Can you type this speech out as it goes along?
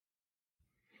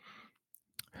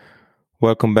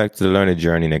Welcome back to the Learning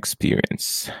Journey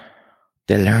Experience.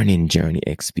 The Learning Journey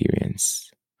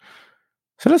Experience.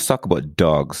 So let's talk about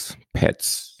dogs,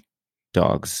 pets,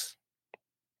 dogs.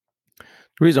 The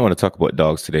reason I want to talk about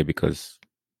dogs today because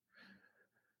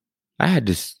I had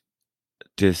this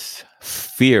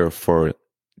fear for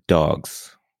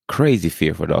dogs, crazy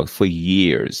fear for dogs. For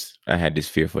years, I had this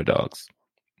fear for dogs.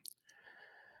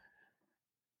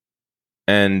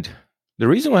 And the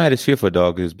reason why I had this fear for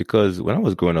dogs is because when I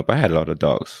was growing up, I had a lot of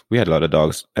dogs. We had a lot of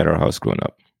dogs at our house growing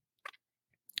up.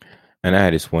 And I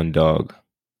had this one dog,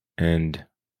 and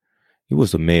he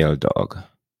was a male dog.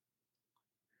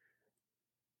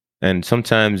 And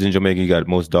sometimes in Jamaica, you got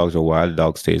most dogs are wild.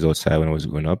 Dog stays outside when I was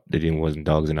growing up. Wasn't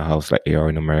dogs in the house like they are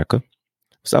in America.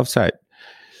 It's outside.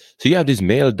 So you have this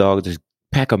male dog, this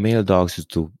pack of male dogs just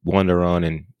to wander around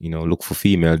and, look for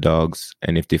female dogs.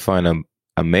 And if they find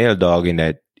a male dog in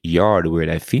that yard where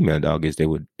that female dog is, they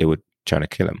would try to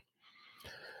kill him.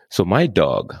 So my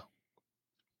dog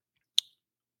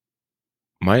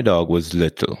was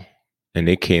little, and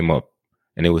they came up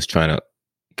and they was trying to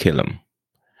kill him.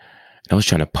 I was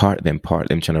trying to part them,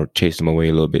 trying to chase them away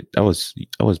a little bit. I was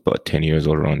about 10 years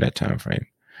old around that time frame,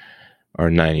 or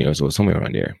 9 years old, somewhere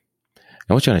around there.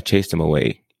 I was trying to chase them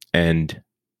away, and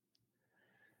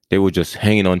they were just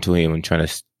hanging on to him and trying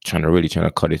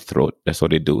to cut his throat. That's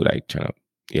what they do,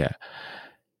 yeah.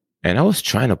 And I was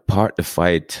trying to part the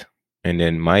fight, and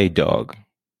then my dog,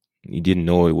 he didn't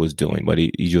know what he was doing, but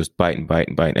he just biting,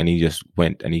 and he just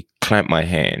went and he clamped my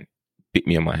hand, bit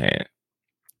me on my hand.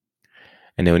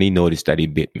 And then when he noticed that he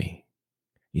bit me,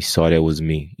 he saw that it was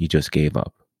me, he just gave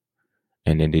up.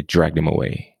 And then they dragged him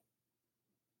away.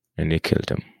 And they killed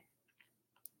him.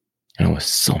 And I was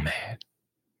so mad.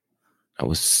 I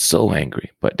was so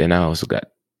angry. But then I also got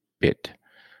bit.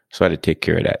 So I had to take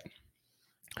care of that.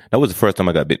 That was the first time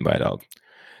I got bitten by a dog.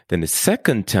 Then the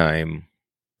second time,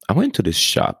 I went to this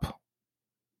shop.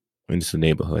 In this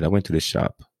neighborhood. I went to this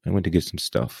shop. I went to get some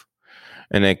stuff.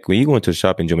 And like when you go into a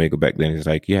shop in Jamaica back then, it's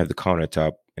like you have the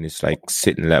countertop and it's like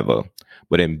sitting level.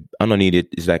 But then underneath it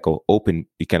is like you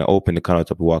kind of open the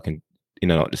countertop and walking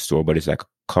in and out the store, but it's like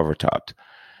cover topped.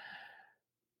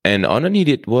 And underneath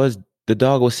it was the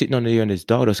dog was sitting under there, and this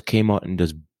dog just came out and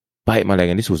just bite my leg.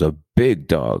 And this was a big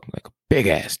dog, like a big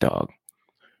ass dog.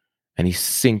 And he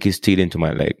sink his teeth into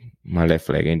my left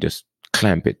leg, and just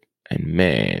clamp it. And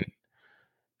man,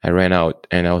 I ran out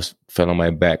and fell on my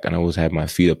back, and I had my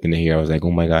feet up in the air. I was like,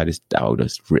 oh my God, this dog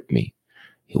just ripped me.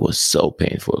 It was so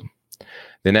painful.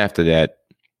 Then after that,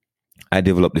 I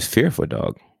developed this fear for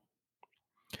dog.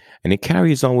 And it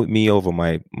carries on with me over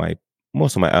my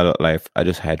most of my adult life. I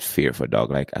just had fear for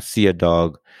dog. Like I see a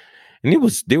dog, and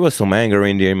there was some anger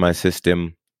in there in my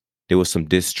system. There was some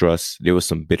distrust. There was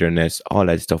some bitterness. All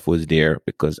that stuff was there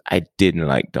because I didn't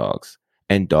like dogs,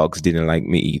 and dogs didn't like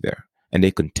me either. And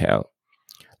they couldn't tell.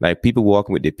 Like people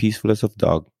walking with the peacefulness of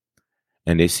dog,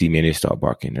 and they see me and they start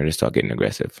barking or they start getting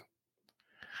aggressive.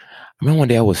 I remember one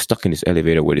day I was stuck in this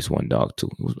elevator with this one dog too.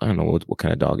 I don't know what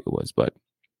kind of dog it was, but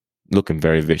looking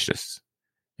very vicious.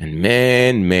 And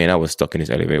man, I was stuck in this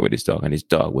elevator with this dog, and this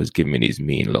dog was giving me this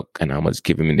mean look, and I was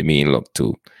giving him the mean look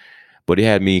too. But he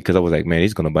had me because I was like, man,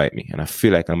 he's gonna bite me, and I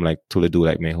feel like I'm like told the dude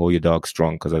like, man, hold your dog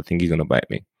strong because I think he's gonna bite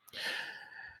me.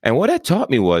 And what that taught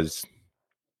me was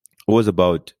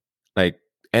about like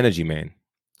energy, man.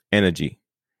 Energy.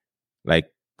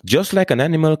 Like just like an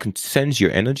animal can sense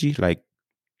your energy, like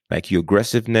your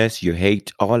aggressiveness, your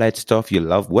hate, all that stuff, your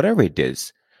love, whatever it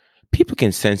is, people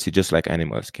can sense it just like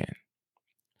animals can.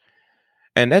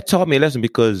 And that taught me a lesson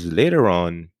because later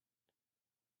on,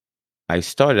 I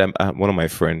started, one of my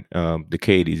friends, the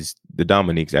Katie's, the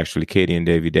Dominiques, actually, Katie and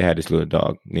David, they had this little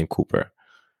dog named Cooper.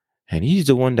 And he's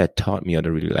the one that taught me how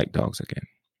to really like dogs again.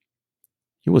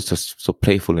 He was just so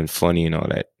playful and funny and all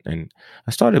that. And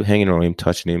I started hanging around him,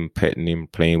 touching him, petting him,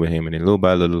 playing with him. And then little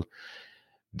by little,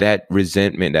 that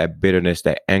resentment, that bitterness,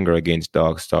 that anger against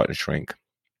dogs started to shrink.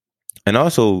 And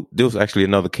also, there was actually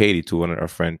another Katie too, one of our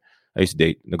friends I used to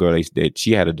date, the girl I used to date.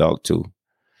 She had a dog too.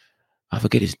 I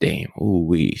forget his name.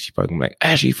 Ooh, she probably like,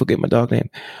 Ashley, you forget my dog name.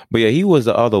 But yeah, he was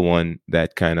the other one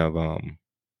that kind of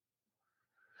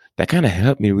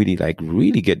helped me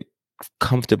really get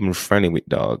comfortable and friendly with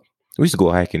dog. We used to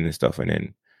go hiking and stuff, and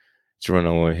then to run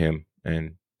over him,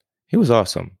 and he was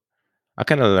awesome. I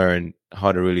kind of learned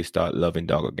how to really start loving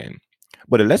dog again.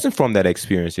 But the lesson from that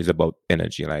experience is about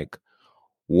energy. Like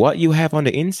what you have on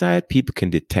the inside, people can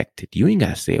detect it. You ain't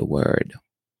gotta say a word.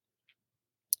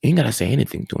 You ain't gotta say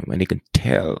anything to them, and they can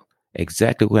tell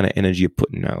exactly what kind of energy you're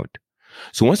putting out.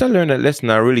 So once I learned that lesson,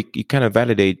 it kind of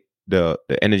validate the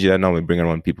energy that I normally bring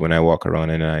around people when I walk around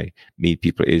and I meet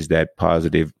people is that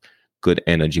positive, good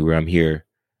energy where I'm here.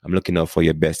 I'm looking out for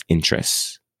your best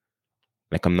interests.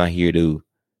 Like I'm not here to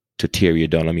tear you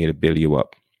down. I'm here to build you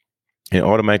up. And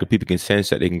automatically people can sense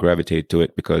that they can gravitate to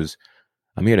it because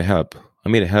I'm here to help.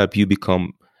 I'm here to help you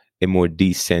become a more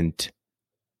decent,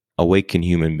 awakened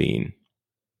human being.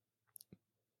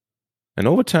 And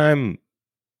over time,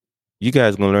 you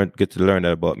guys gonna get to learn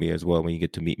that about me as well when you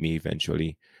get to meet me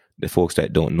eventually. The folks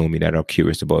that don't know me that are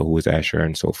curious about who is Asher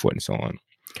and so forth and so on.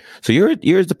 So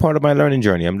here's the part of my learning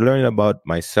journey. I'm learning about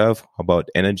myself, about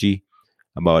energy,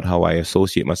 about how I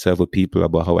associate myself with people,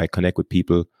 about how I connect with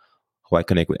people, how I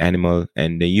connect with animals.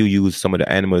 And then you use some of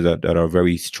the animals that are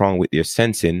very strong with their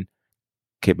sensing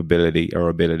capability or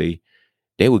ability.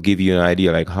 They will give you an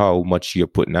idea like how much you're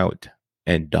putting out.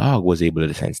 And dog was able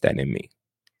to sense that in me.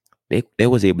 They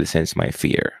was able to sense my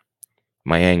fear,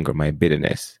 my anger, my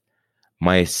bitterness,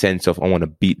 my sense of I want to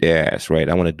beat their ass, right?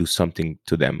 I want to do something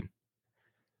to them.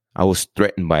 I was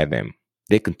threatened by them.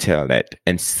 They can tell that.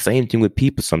 And same thing with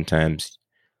people sometimes.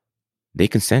 They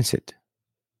can sense it.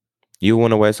 You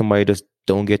wonder why somebody just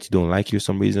don't get you, don't like you for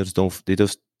some reason,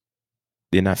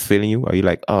 they're not feeling you. Are you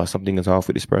like, oh, something is off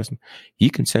with this person? You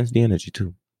can sense the energy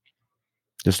too.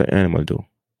 Just like animals do.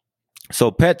 So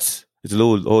pets, it's a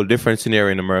whole different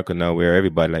scenario in America now where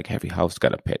every house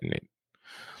got a pet in it.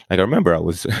 Like I remember I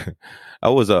was I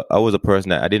was a person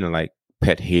that I didn't like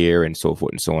pet hair and so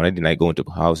forth and so on. I didn't like going to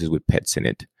houses with pets in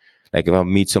it. Like if I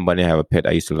meet somebody and have a pet,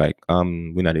 I used to like,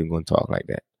 we're not even going to talk like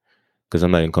that. Because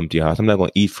I'm not going to come to your house. I'm not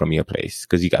going to eat from your place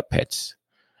because you got pets.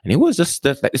 And it was just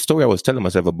like the story I was telling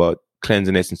myself about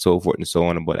cleanliness and so forth and so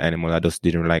on about animals. I just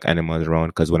didn't like animals around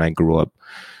because when I grew up,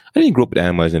 I didn't grow up with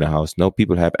animals in the house. No,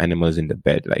 people have animals in the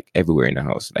bed, like everywhere in the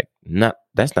house. Like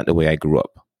that's not the way I grew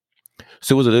up.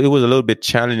 So it was a little bit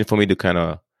challenging for me to kind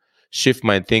of shift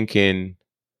my thinking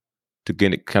to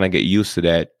kind of get used to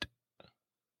that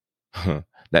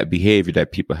that behavior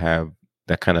that people have,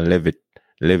 that kind of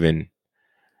living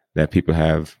that people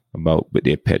have about with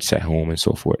their pets at home and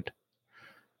so forth.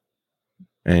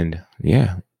 And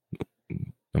yeah,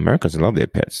 Americans love their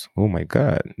pets. Oh my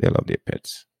God, they love their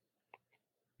pets.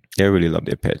 They really love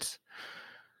their pets.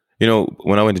 You know,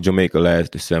 when I went to Jamaica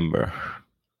last December,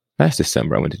 I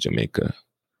went to Jamaica,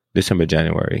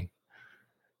 January,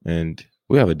 and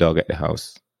we have a dog at the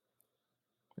house.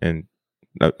 And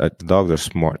the dogs are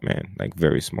smart, man, like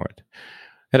very smart.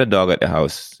 I had a dog at the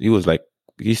house.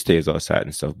 He stays outside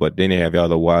and stuff, but then they have the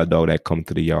other wild dog that come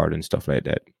to the yard and stuff like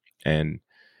that. And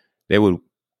they would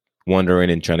wander in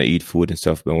and trying to eat food and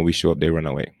stuff, but when we show up, they run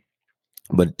away.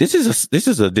 But this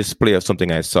is a display of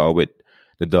something I saw with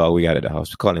the dog we got at the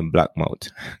house. We call him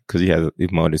Blackmouth because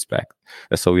his mouth is black.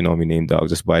 That's how we normally name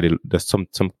dogs. Just by there's some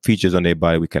features on their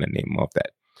body we kind of name them off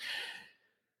that.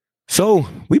 So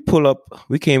we pull up.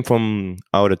 We came from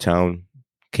out of town,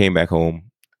 came back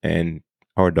home, and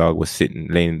our dog was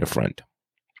laying in the front.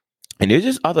 And there's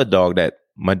this other dog that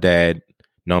my dad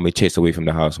normally chase away from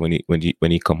the house when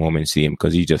he come home and see him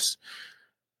because he just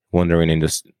wandering and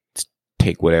just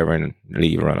take whatever and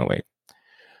leave, run away.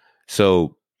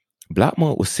 So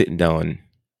Blackmouth was sitting down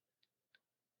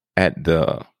at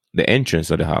the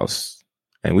entrance of the house,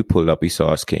 and we pulled up. He saw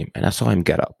us came, and I saw him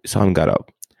get up.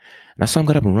 And I saw him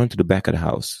get up and run to the back of the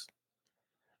house.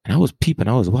 And I was peeping.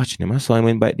 I was watching him. I saw him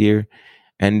went back there,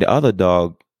 and the other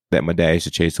dog that my dad used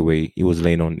to chase away, he was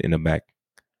laying on in the back.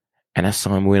 And I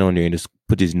saw him went on there and just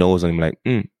put his nose on him like,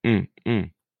 and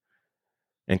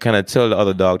kind of tell the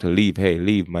other dog to leave. Hey,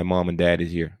 leave. My mom and dad is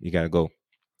here. You got to go.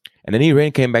 And then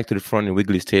he came back to the front and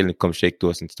wiggled his tail and come shake to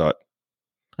us and start.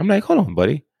 I'm like, hold on,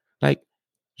 buddy. Like,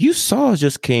 you saw us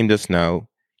just came just now.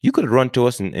 You could have run to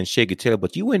us and shake your tail,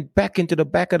 but you went back into the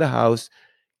back of the house,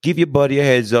 give your buddy a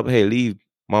heads up. Hey, leave.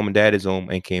 Mom and dad is home,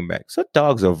 and came back. So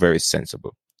dogs are very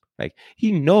sensible. Like,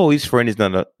 he knows his friend is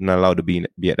not allowed to be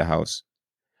at the house.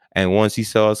 And once he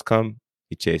saw us come,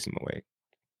 he chased him away.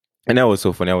 And that was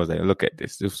so funny. I was like, look at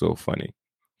this. It was so funny.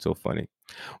 So funny.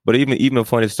 But even a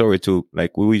funny story too,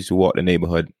 like we used to walk the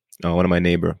neighborhood. One of my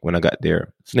neighbor, when I got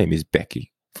there, his name is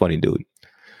Becky. Funny dude.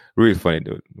 Really funny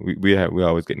dude. We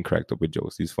always getting cracked up with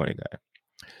jokes. He's a funny guy.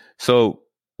 So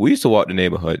we used to walk the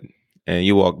neighborhood, and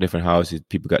you walk different houses.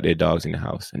 People got their dogs in the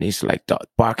house, and they used to like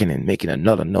barking and making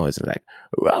another noise, like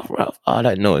ruff, all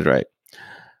that noise, right?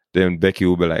 Then Becky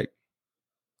would be like,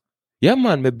 yeah,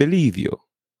 man, I believe you.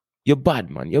 You're bad,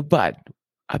 man. You're bad.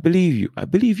 I believe you. I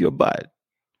believe you're bad.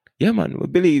 Yeah, man, I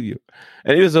believe you.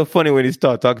 And it was so funny when he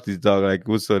started talking to his dog, like,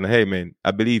 Wilson, hey, man,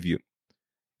 I believe you.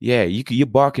 Yeah, you're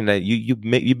barking like you're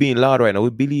being loud right now.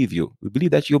 We believe you. We believe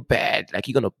that you're bad. Like,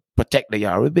 you're going to protect the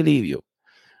yard. We believe you.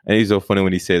 And he's so funny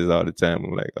when he says it all the time.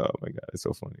 I'm like, oh, my God, it's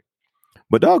so funny.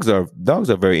 But dogs are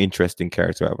very interesting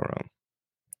character to have around.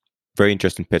 very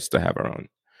interesting pets to have around.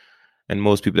 And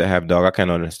most people that have dog, I kind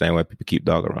of understand why people keep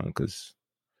dog around because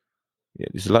yeah,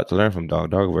 there's a lot to learn from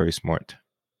dog. Dog are very smart.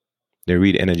 They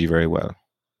read energy very well.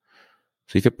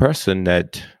 So if you're a person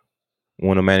that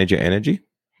want to manage your energy,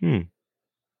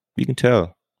 you can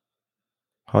tell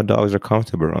how dogs are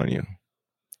comfortable around you.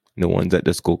 The ones that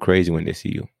just go crazy when they see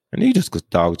you. And they just, because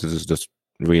dogs is just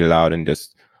really loud and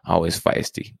just always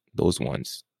feisty. Those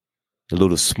ones. The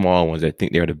little small ones that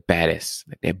think they're the baddest.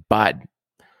 Like they're bad.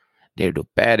 They're the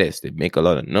baddest. They make a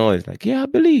lot of noise. Like, yeah, I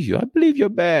believe you. I believe you're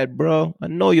bad, bro. I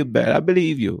know you're bad. I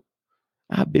believe you.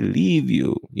 I believe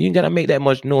you. You ain't got to make that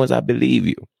much noise. I believe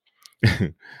you.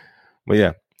 But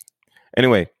yeah.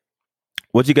 Anyway,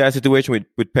 what's your guys' situation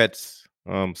with pets?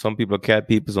 Some people are cat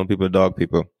people. Some people are dog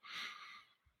people.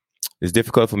 It's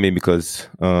difficult for me because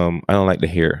I don't like the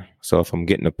hair. So if I'm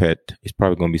getting a pet, it's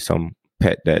probably going to be some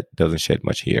pet that doesn't shed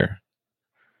much hair.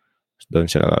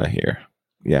 Doesn't shed a lot of hair.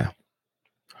 Yeah.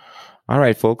 All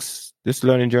right, folks. This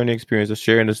learning journey experience, just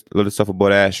sharing this little stuff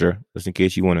about Asher, just in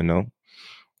case you want to know.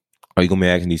 Are you going to be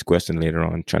asking these questions later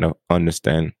on, trying to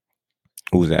understand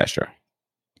who's Asher?